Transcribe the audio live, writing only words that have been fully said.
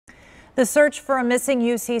The search for a missing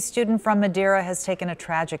UC student from Madeira has taken a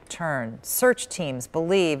tragic turn. Search teams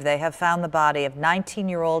believe they have found the body of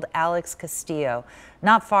 19-year-old Alex Cedillo,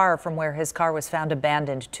 not far from where his car was found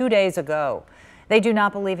abandoned 2 days ago. They do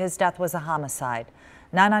not believe his death was a homicide.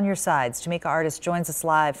 9 on your sides, Tamika Artis joins us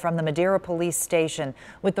live from the Madeira police station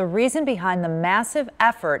with the reason behind the massive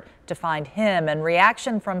effort to find him and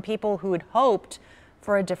reaction from people who had hoped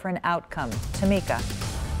for a different outcome. Tamika.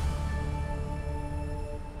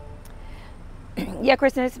 Yeah,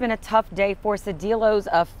 Kristen, it's been a tough day for Cedillo's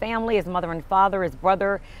family, his mother and father, his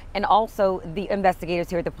brother, and also the investigators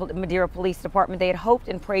here at the Madeira Police Department. They had hoped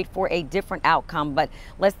and prayed for a different outcome, but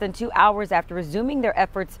less than 2 hours after resuming their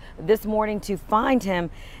efforts this morning to find him,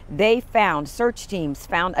 search teams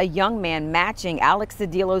found a young man matching Alex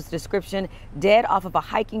Cedillo's description dead off of a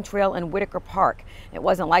hiking trail in Whitacre Park. It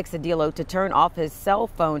wasn't like Cedillo to turn off his cell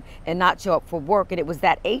phone and not show up for work, and it was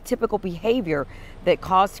that atypical behavior that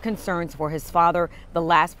caused concerns for his father, the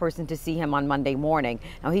last person to see him on Monday morning.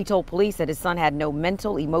 Now, he told police that his son had no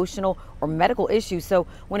mental, emotional, or medical issues. So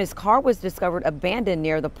when his car was discovered abandoned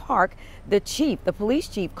near the park, the police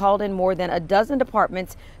chief called in more than a dozen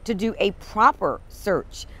departments to do a proper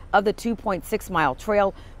search of the 2.6-mile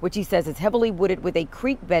trail, which he says is heavily wooded with a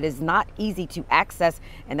creek bed, is not easy to access.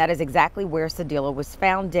 And that is exactly where Cedillo was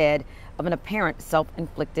found dead of an apparent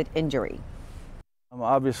self-inflicted injury.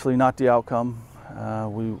 Obviously not the outcome.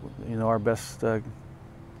 Our best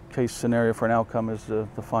case scenario for an outcome is to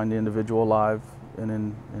find the individual alive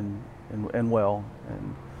and well,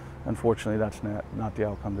 and unfortunately that's not the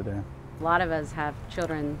outcome today. A lot of us have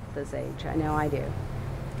children this age. I know I do,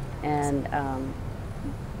 and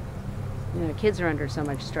kids are under so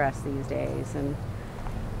much stress these days, and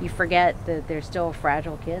you forget that they're still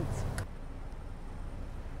fragile kids.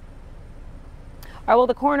 All right, well,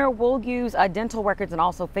 the coroner will use dental records and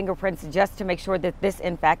also fingerprints just to make sure that this,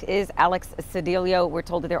 in fact, is Alex Cedillo. We're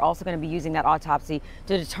told that they're also going to be using that autopsy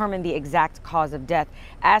to determine the exact cause of death.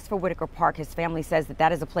 As for Whitacre Park, his family says that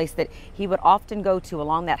that is a place that he would often go to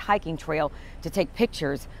along that hiking trail to take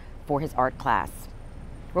pictures for his art class.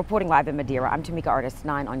 Reporting live in Madeira, I'm Tamika Artis,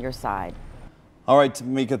 9 on your side. All right,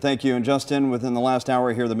 Tamika, thank you. And Justin, within the last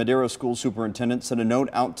hour here, the Madeira school superintendent sent a note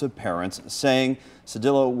out to parents saying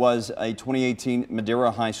Cedillo was a 2018 Madeira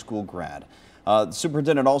High School grad. The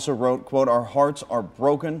superintendent also wrote, quote, "Our hearts are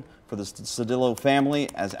broken for the Cedillo family,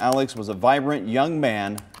 as Alex was a vibrant young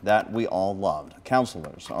man that we all loved."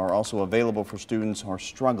 Counselors are also available for students who are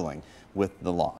struggling with the loss.